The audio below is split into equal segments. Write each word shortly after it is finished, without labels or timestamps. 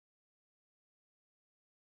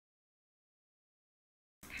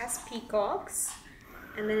has peacocks,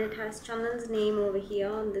 and then it has Chandan's name over here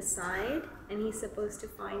on the side, and he's supposed to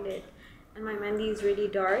find it. And my mehndi is really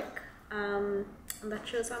dark, and that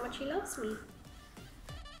shows how much he loves me.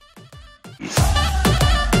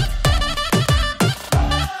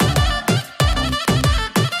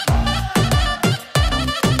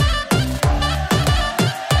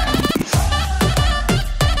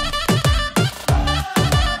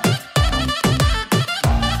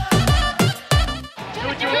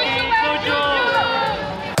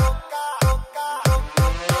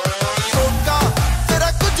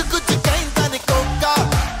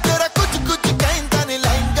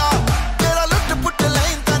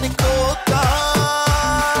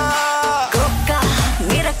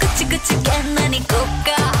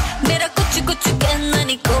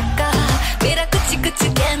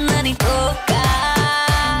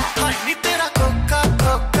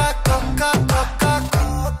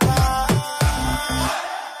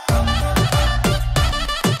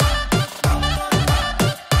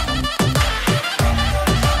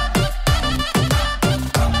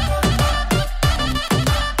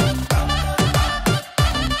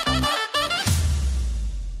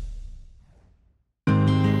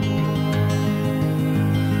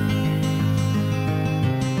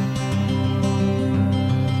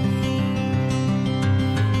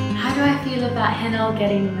 About Henal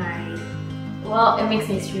getting married. Well, it makes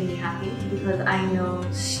me extremely happy because I know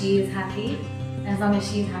she's happy. As long as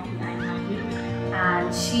she's happy, I'm happy.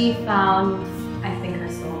 And she found, I think, her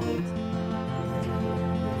soulmate.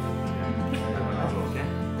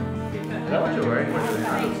 Is that what you're wearing? That looks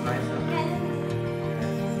nice.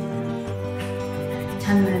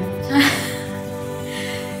 Chandan.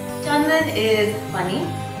 Chandan is funny.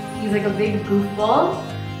 He's like a big goofball.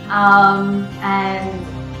 And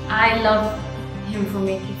I love him for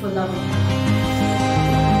making people love him.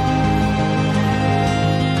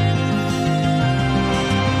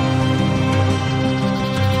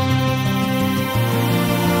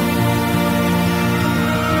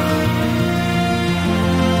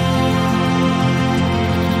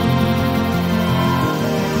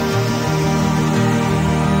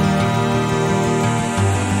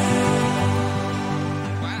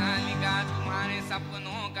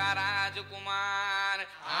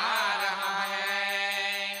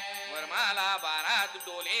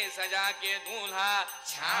 सजा के दूल्हा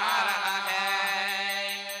छा रहा है,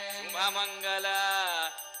 शुभ मंगल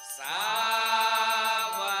सावधान।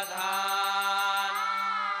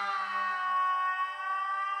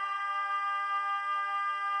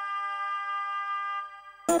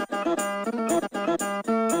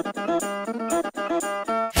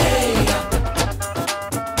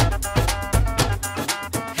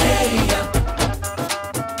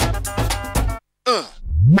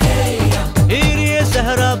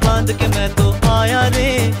 सहरा बांध के मैं तो आया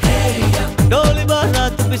रे, डोली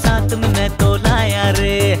बारात भी साथ में मैं तो लाया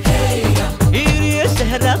रे। ये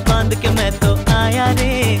सहरा बांध के मैं तो आया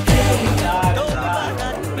रे।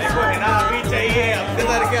 देखो हिना अभी चाहिए, अपने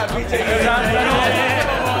दर के अभी चाहिए।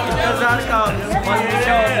 10,000 का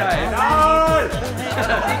क्या होता है?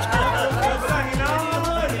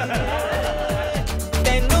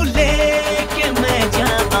 तेनू लेके मैं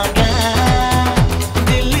जावांगा,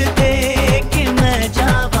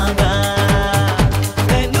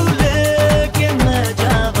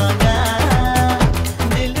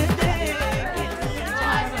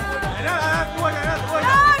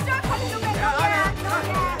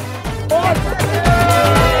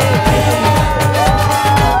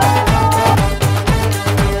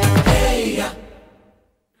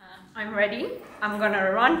 I'm ready. I'm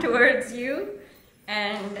gonna run towards you,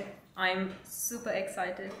 and I'm super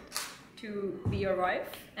excited to be your wife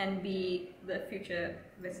and be the future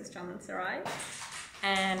Mrs. Chandan Sarai.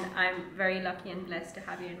 And I'm very lucky and blessed to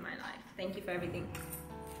have you in my life. Thank you for everything.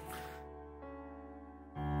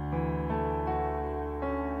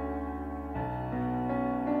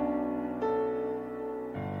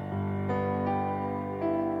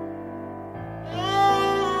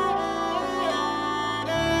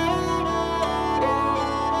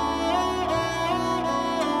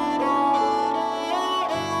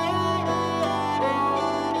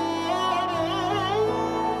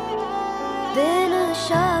 दिन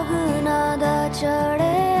शगुना दा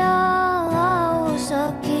चढ़िया, आओ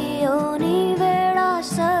सखियो नी वेड़ा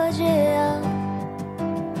सजिया।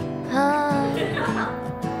 हाँ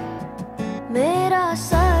मेरा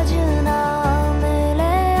सजना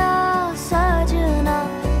मिलिया, सजना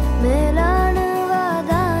मिलन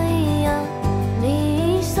वधाइया नी,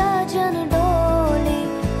 सजन डोली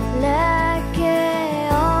लेके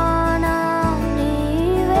आना नी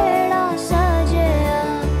वेड़ा सजिया।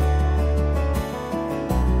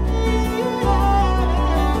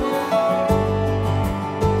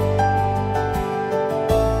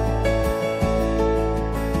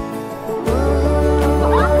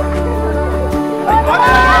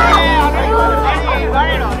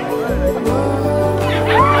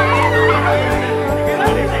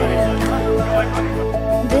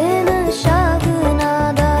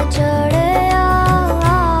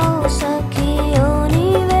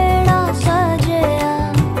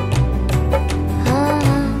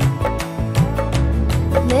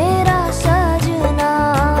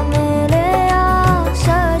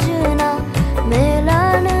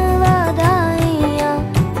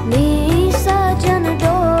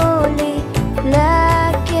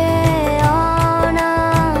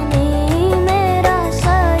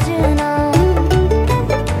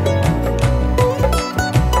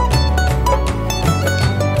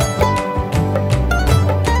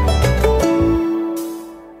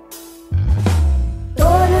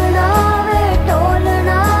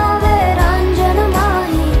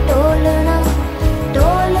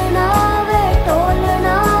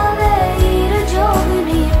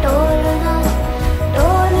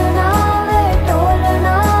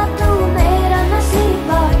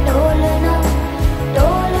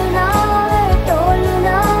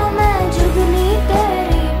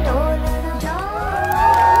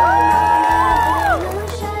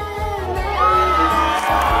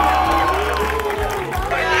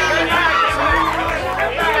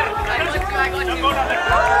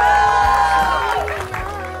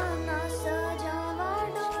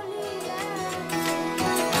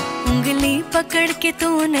 पकड़ के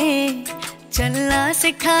तूने चलना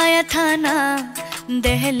सिखाया था ना,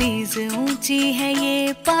 दहलीज ऊंची है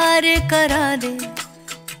ये पार करा दे।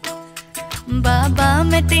 बाबा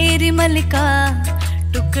मैं तेरी मलिका,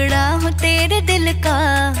 टुकड़ा हूँ तेरे दिल का,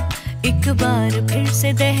 एक बार फिर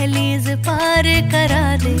से दहलीज पार करा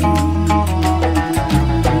दे।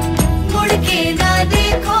 मुड़ के ना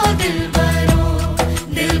देखो दिलबरो,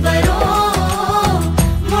 दिलबरो,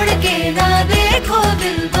 मुड़ के ना देखो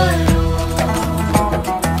दिलबरो,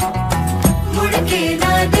 मुड़ के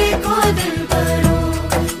ना देखो दिलबरो,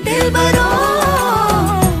 दिलबरो,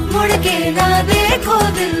 मुड़ के ना देखो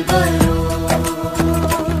Dilbaro.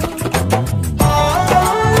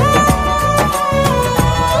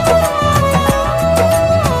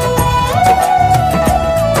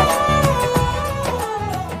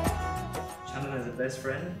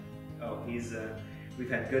 Friend. Oh, we've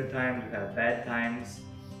had good times, we've had bad times.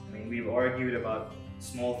 I mean, we've argued about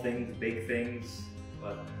small things, big things,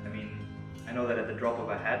 but I mean, I know that at the drop of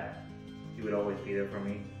a hat, he would always be there for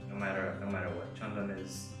me, no matter what. Chandan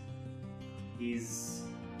he's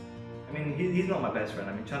not my best friend.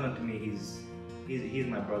 I mean, Chandan to me, he's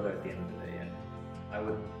my brother at the end of the day, and I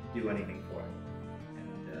would do anything for him.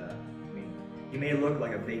 And I mean, he may look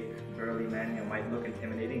like a big, burly man, might look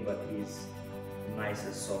intimidating, but he's the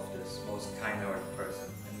nicest, softest, most kind-hearted person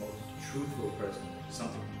and most truthful person, which is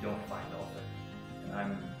something you don't find often.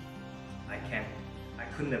 And I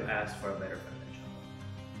couldn't have asked for a better friend than Chandan.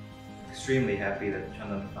 I'm extremely happy that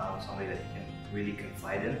Chandan found somebody that he can really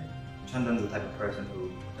confide in. Chandan's the type of person who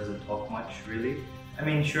doesn't talk much, really. I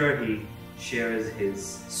mean, sure, he shares his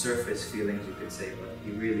surface feelings, you could say, but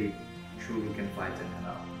he really, truly confides in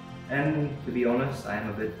Henal. And to be honest, I am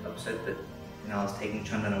a bit upset that Henal is taking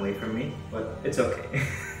Chandan away from me, but it's okay.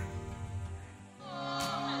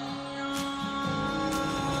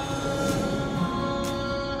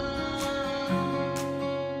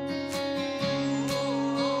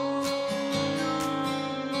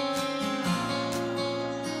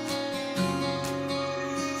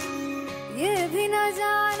 ये भी न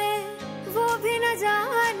जाने वो भी न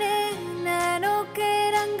जाने, नैनों के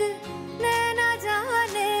रंग नैना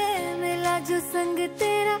जाने, मिला जो संग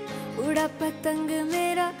तेरा उड़ा पतंग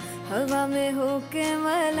मेरा हवा में होके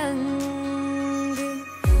मलंग।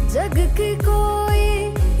 जग की कोई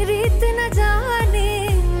रीत न जाने,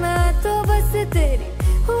 मैं तो बस तेरी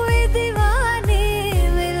हुई दीवानी,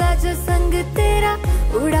 मिला जो संग तेरा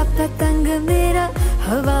उड़ा पतंग मेरा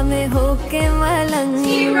हवा में होके मलंग।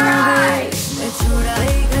 मैं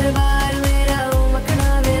छुड़ाई घर बार मेरा ओ मखना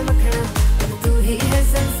वे मखना, तू ही है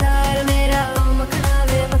संसार मेरा ओ मखना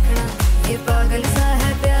वे मखना, ये पागल सा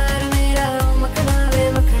है प्यार मेरा ओ मखना वे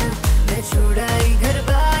मखना। मैं छुड़ाई घर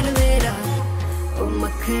बार मेरा ओ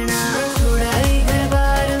मखना, छुड़ाई घर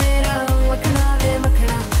बार मेरा ओ मखना वे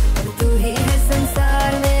मखना, तू ही है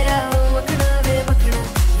संसार मेरा ओ मखना वे मखना,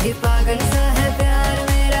 ये पागल सा है प्यार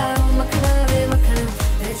मेरा ओ मखना वे मखना।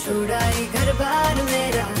 मैं छुड़ाई घर बार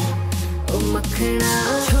मेरा ओ मखना।